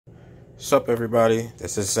Sup everybody,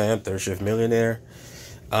 this is Sam, Third Shift Millionaire.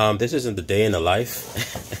 This isn't the day in the life.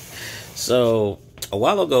 So a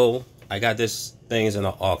while ago I got this things in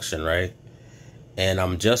an auction, right? And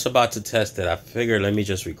I'm just about to test it. I figured let me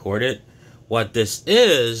just record it. What this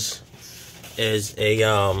is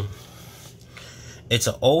a it's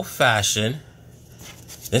an old-fashioned,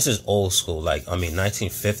 this is old school, like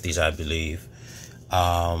 1950s I believe.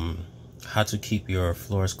 How to keep your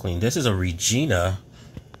floors clean. This is a Regina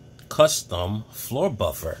custom floor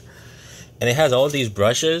buffer, and it has all these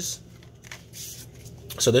brushes.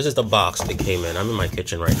 So this is the box it came in. I'm in my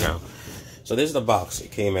kitchen right now. So this is the box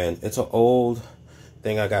it came in. It's an old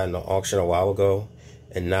thing I got in the auction a while ago,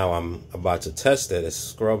 and now I'm about to test it. It's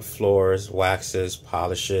scrub floors, waxes,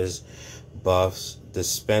 polishes, buffs,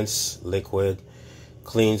 dispense liquid,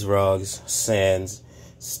 cleans rugs, sands,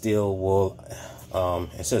 steel wool.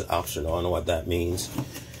 It says optional. I don't know what that means.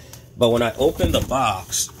 But when I opened the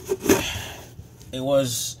box,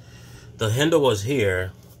 the handle was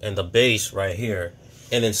here and the base right here.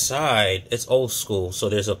 And inside, it's old school. So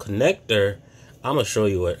there's a connector. I'm going to show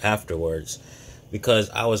you it afterwards, because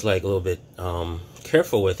I was like a little bit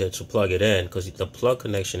careful with it to plug it in, because the plug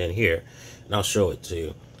connection in here. And I'll show it to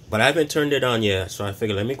you. But I haven't turned it on yet. So I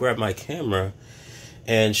figured let me grab my camera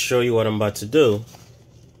and show you what I'm about to do.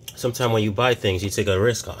 Sometime when you buy things, you take a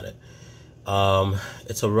risk on it.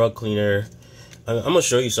 It's a rug cleaner. I'm gonna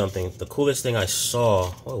show you something. The coolest thing I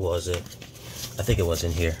saw, what was it? I think it was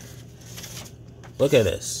in here. Look at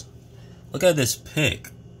this. Look at this pic.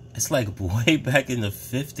 It's like way back in the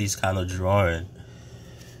 50s kind of drawing.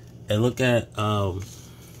 And look at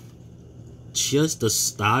just the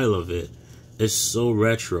style of it. It's so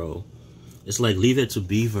retro. It's like Leave It to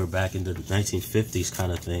Beaver back in the 1950s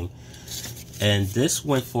kind of thing. And this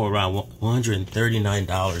went for around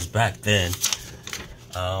 $139 back then.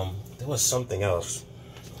 There was something else.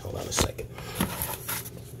 Hold on a second.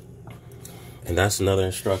 And that's another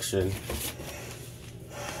instruction.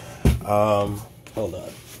 Hold on.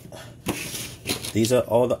 These are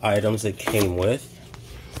all the items it came with.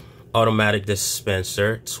 Automatic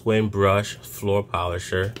dispenser, twin brush, floor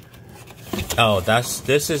polisher. Oh,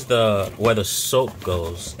 this is where the soap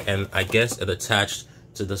goes, and I guess it attached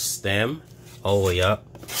to the stem all the way up.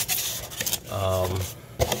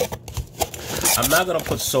 I'm not gonna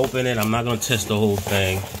put soap in it. I'm not gonna test the whole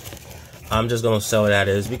thing. I'm just gonna sell it as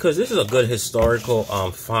is, because this is a good historical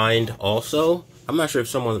find also. I'm not sure if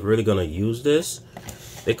someone's really gonna use this.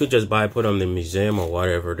 They could just buy it, put it in the museum or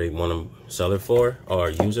whatever they want to sell it for or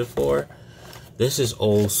use it for. This is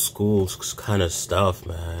old school kind of stuff,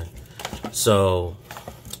 man. So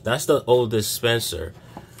that's the old dispenser.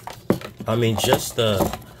 I mean, just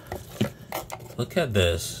look at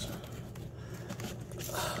this.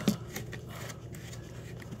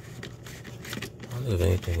 I don't have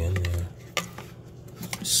anything in there.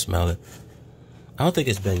 Smell it. I don't think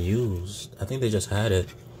it's been used. I think they just had it.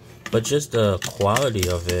 But just the quality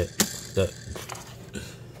of it.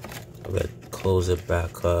 I'm gonna close it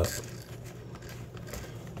back up.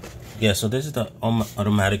 Yeah, so this is the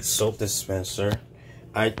automatic soap dispenser.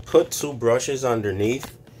 I put 2 brushes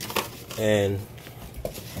underneath, and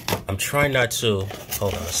I'm trying not to,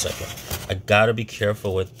 hold on a second. I gotta be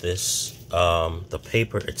careful with this, the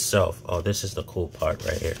paper itself. Oh, this is the cool part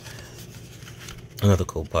right here. Another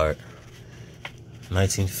cool part.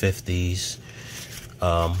 1950s,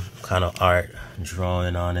 kind of art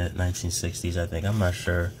drawing on it. 1960s, I think. I'm not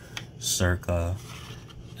sure. Circa.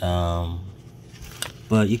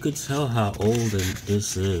 But you could tell how old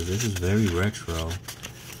this is. This is very retro.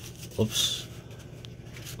 Oops.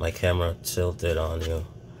 My camera tilted on you.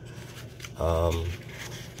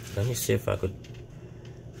 Let me see if I could,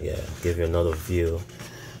 give you another view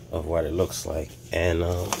of what it looks like. And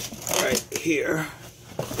right here,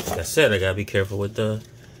 like I said, I gotta be careful with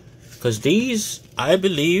because these, I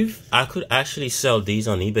believe I could actually sell these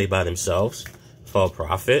on eBay by themselves for a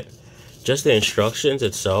profit. Just the instructions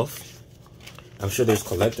itself. I'm sure there's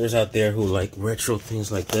collectors out there who like retro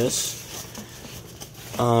things like this.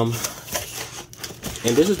 And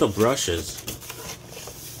this is the brushes.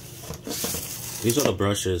 These are the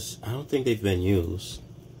brushes. I don't think they've been used.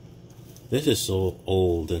 This is so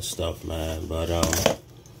old and stuff, man. But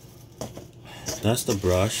that's the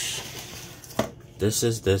brush. This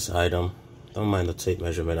is this item. Don't mind the tape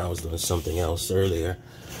measurement. I was doing something else earlier.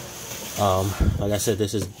 Like I said,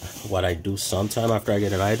 this is what I do sometime after I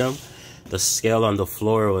get an item. The scale on the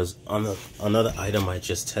floor was on another item I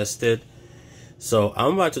just tested. So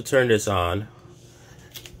I'm about to turn this on.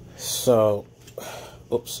 So,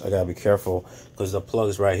 oops, I gotta be careful because the plug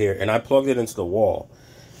is right here. And I plugged it into the wall.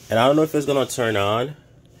 And I don't know if it's gonna turn on.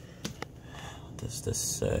 What does this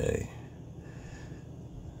say?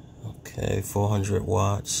 Okay, 400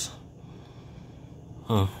 watts.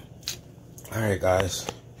 All right, guys.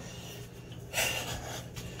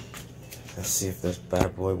 Let's see if this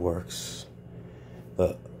bad boy works.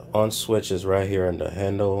 The on switch is right here in the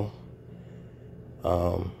handle.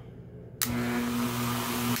 Oh,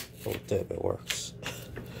 damn, it works.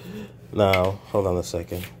 Now, hold on a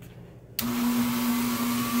second.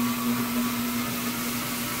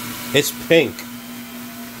 It's pink.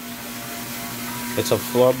 It's a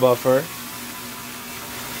floor buffer.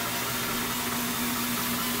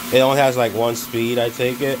 It only has like one speed, I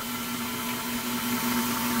take it.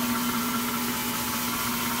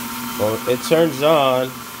 Well, it turns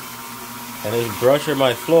on and it's brushing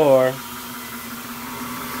my floor.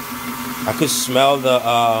 I could smell the,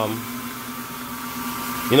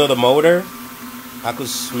 you know, the motor. I could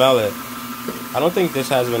smell it. I don't think this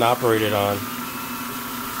has been operated on.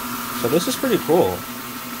 So this is pretty cool.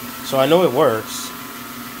 So I know it works.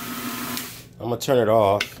 I'm gonna turn it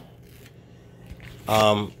off.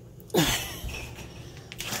 I'm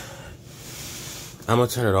gonna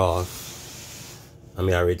turn it off. I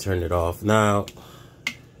mean, I already turned it off. Now,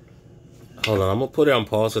 hold on. I'm gonna put it on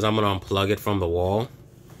pause because I'm gonna unplug it from the wall.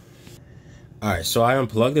 All right, so I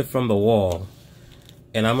unplugged it from the wall,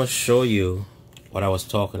 and I'm gonna show you what I was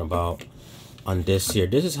talking about on this here.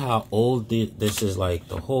 This is how old this is, like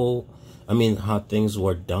the whole. I mean, how things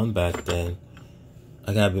were done back then.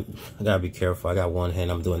 I gotta be careful. I got one hand.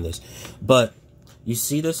 I'm doing this, but you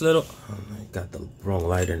see this little. Oh, I got the wrong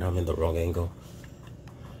light and I'm in the wrong angle.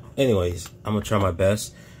 Anyways, I'm gonna try my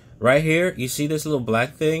best. Right here, you see this little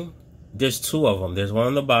black thing? There's two of them. There's one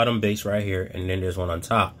on the bottom base right here, and then there's one on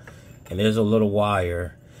top. And there's a little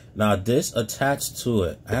wire. Now this attached to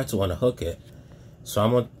it. I have to unhook it. So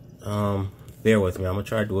I'm gonna bear with me. I'm gonna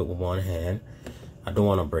try to do it with one hand. I don't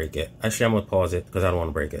want to break it. Actually, I'm gonna pause it because I don't want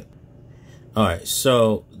to break it. All right,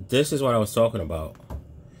 so this is what I was talking about.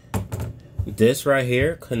 This right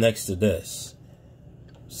here connects to this.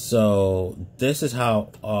 So this is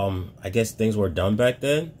how I guess things were done back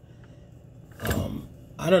then.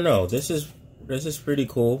 I don't know. This is pretty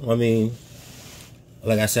cool. I mean,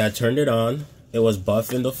 like I said, I turned it on. It was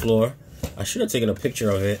buffing the floor. I should have taken a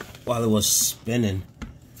picture of it while it was spinning.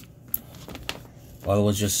 While it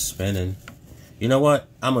was just spinning. You know what?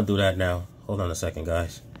 I'm gonna do that now. Hold on a second,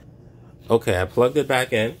 guys. Okay, I plugged it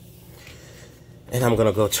back in. And I'm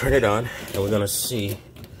gonna go turn it on. And we're gonna see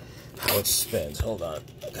how it spins. Hold on.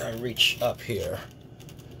 I gotta reach up here.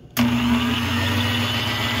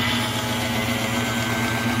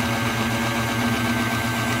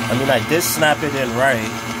 I mean, I did snap it in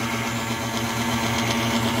right.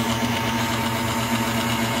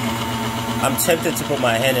 I'm tempted to put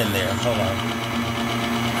my hand in there. Hold on.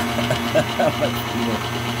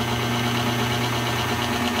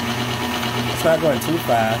 It's not going too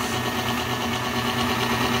fast.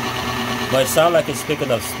 But it sounds like it's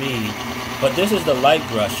picking up speed. But this is the light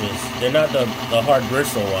brushes. They're not the hard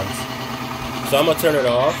bristle ones. So I'm going to turn it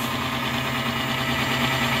off.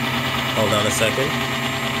 Hold on a second.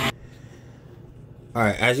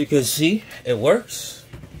 Alright, as you can see, it works.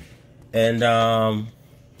 And,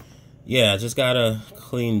 yeah, I just got to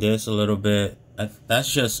clean this a little bit.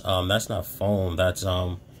 That's just, that's not foam. That's,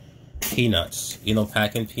 peanuts. You know,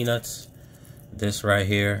 packing peanuts? This right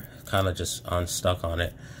here, kind of just unstuck on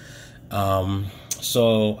it.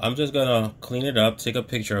 So I'm just gonna clean it up, take a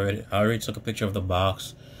picture of it. I already took a picture of the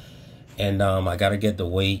box, and I gotta get the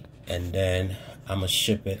weight, and then I'm gonna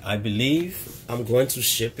ship it. I believe I'm going to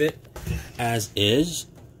ship it as is,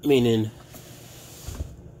 meaning,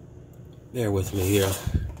 bear with me here.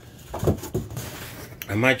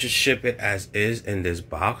 I might just ship it as is in this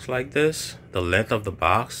box like this, the length of the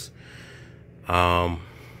box.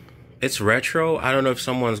 It's retro. I don't know if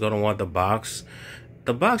someone's gonna want the box.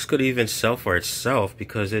 The box could even sell for itself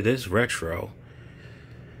because it is retro.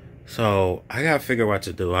 So I gotta figure what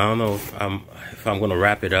to do. I don't know if I'm gonna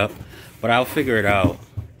wrap it up, but I'll figure it out.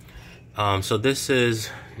 So this is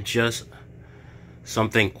just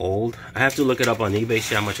something old. I have to look it up on eBay,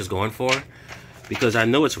 see how much it's going for, because I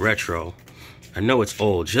know it's retro. I know it's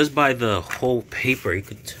old. Just by the whole paper, you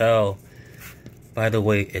could tell by the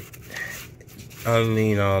way it, I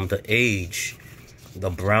mean, the age, the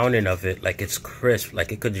browning of it, like it's crisp,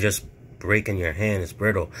 like it could just break in your hand. It's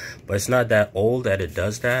brittle, but it's not that old that it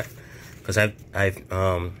does that. Because I've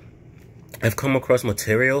come across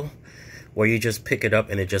material where you just pick it up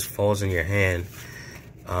and it just falls in your hand.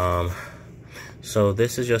 So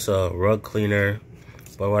this is just a rug cleaner,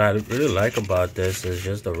 but what I really like about this is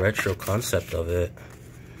just the retro concept of it.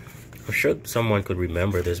 I'm sure someone could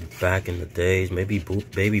remember this back in the days, maybe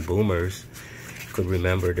baby boomers. could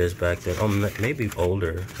remember this back then. Oh, maybe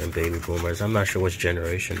older than baby boomers. I'm not sure which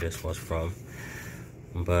generation this was from.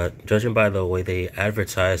 But judging by the way they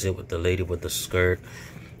advertise it with the lady with the skirt,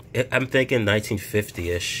 I'm thinking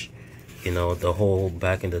 1950-ish. You know, the whole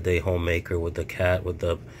back in the day homemaker with the cat, with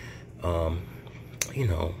the, you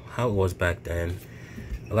know, how it was back then.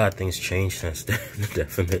 A lot of things changed since then,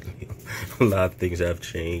 definitely. A lot of things have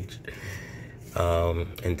changed.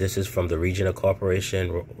 And this is from the Regina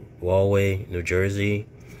Corporation, Rahway, New Jersey.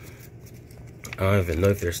 I don't even know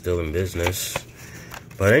if they're still in business.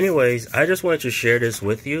 But anyways, I just wanted to share this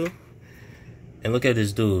with you. And look at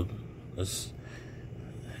this dude. He's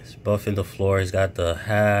buffing the floor. He's got the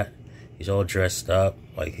hat. He's all dressed up.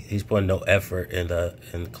 Like, he's putting no effort in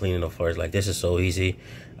cleaning the floors. Like, this is so easy.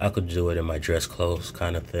 I could do it in my dress clothes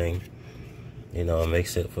kind of thing. You know, it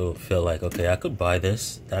makes it feel like, okay, I could buy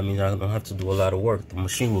this. That means I don't have to do a lot of work. The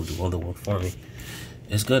machine will do all the work for me.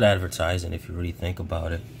 It's good advertising if you really think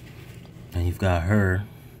about it. And you've got her,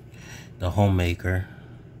 the homemaker,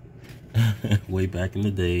 way back in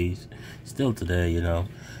the days. Still today, you know.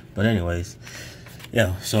 But anyways,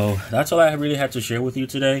 yeah, so that's all I really had to share with you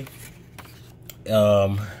today.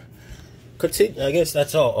 Continue, I guess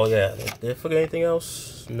that's all. Oh yeah, did I forget anything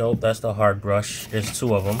else? Nope, that's the hard brush. There's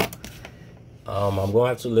 2 of them. I'm gonna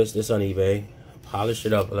have to list this on eBay, polish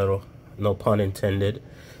it up a little, no pun intended.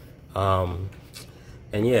 And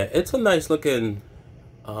yeah, it's a nice looking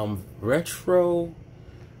retro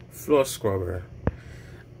floor scrubber.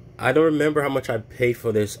 I don't remember how much I paid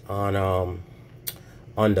for this on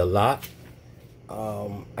the lot.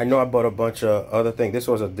 I know I bought a bunch of other things. This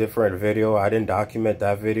was a different video. I didn't document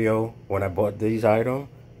that video when I bought these items.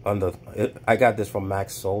 I got this from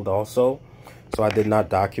Max Sold also, so I did not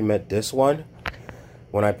document this one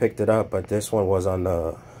when I picked it up. But this one was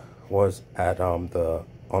at the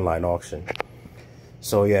online auction.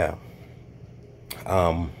 So yeah,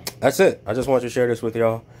 that's it. I just wanted to share this with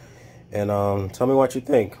y'all, and tell me what you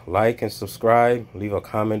think. Like and subscribe. Leave a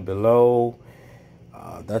comment below.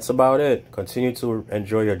 That's about it. Continue to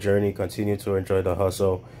enjoy your journey. Continue to enjoy the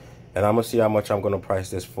hustle. And I'm going to see how much I'm going to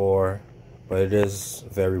price this for. But it is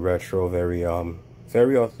very retro, very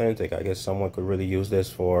authentic. I guess someone could really use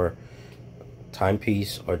this for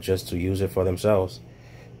timepiece or just to use it for themselves.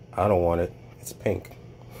 I don't want it. It's pink.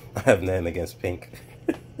 I have nothing against pink.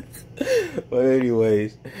 But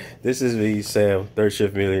anyways, this is me, Sam, Third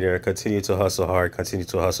Shift Millionaire. Continue to hustle hard. Continue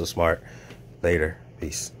to hustle smart. Later.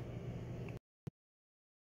 Peace.